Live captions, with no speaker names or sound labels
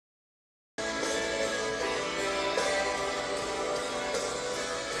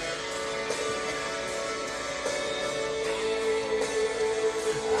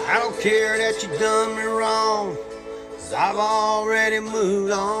care that you done me wrong, 'cause I've already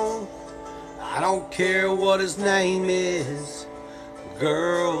moved on. I don't care what his name is,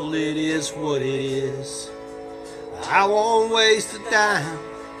 girl, it is what it is. I won't waste a dime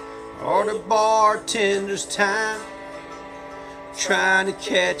or the bartender's time trying to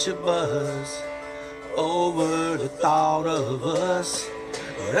catch a buzz over the thought of us.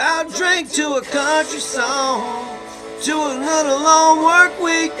 But I'll drink to a country song, to another long work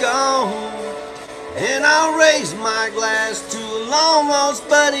week gone, and I'll raise my glass to a long lost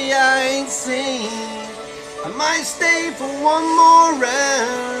buddy I ain't seen. I might stay for one more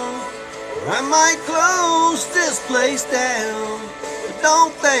round, or I might close this place down. But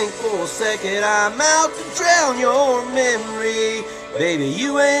don't think for a second I'm out to drown your memory. Baby,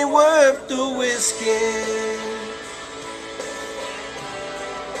 you ain't worth the whiskey.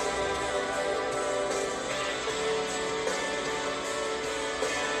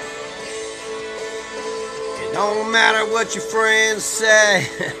 It don't matter what your friends say,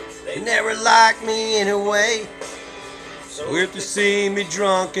 they never like me anyway. So if you see me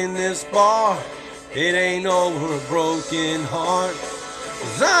drunk in this bar, it ain't over a broken heart.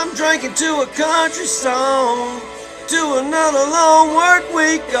 'Cause I'm drinking to a country song, to another long work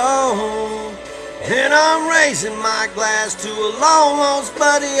week gone, and I'm raising my glass to a long lost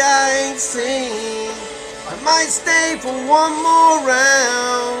buddy I ain't seen. I might stay for one more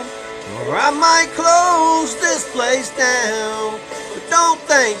round, or I might close this place down. But don't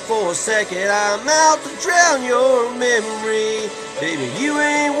think for a second I'm out to drown your memory. Baby, you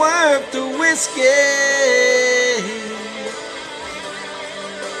ain't worth the whiskey.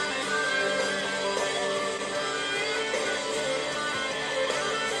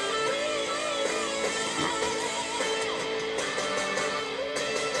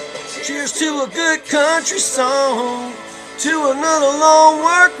 Cheers to a good country song, to another long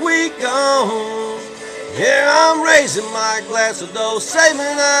work week gone. Yeah, I'm raising my glass of those saving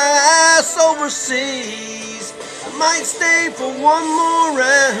ass overseas. I might stay for one more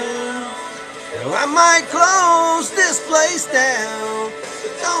round, or I might close this place down.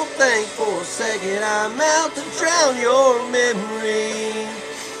 But don't think for a second I'm out to drown your memory.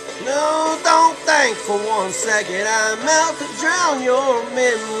 No, don't think for one second I'm out to drown your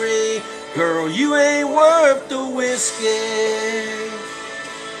memory. Girl, you ain't worth the whiskey.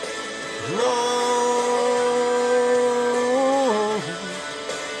 No.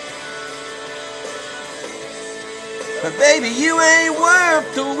 But baby, you ain't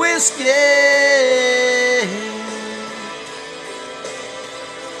worth the whiskey.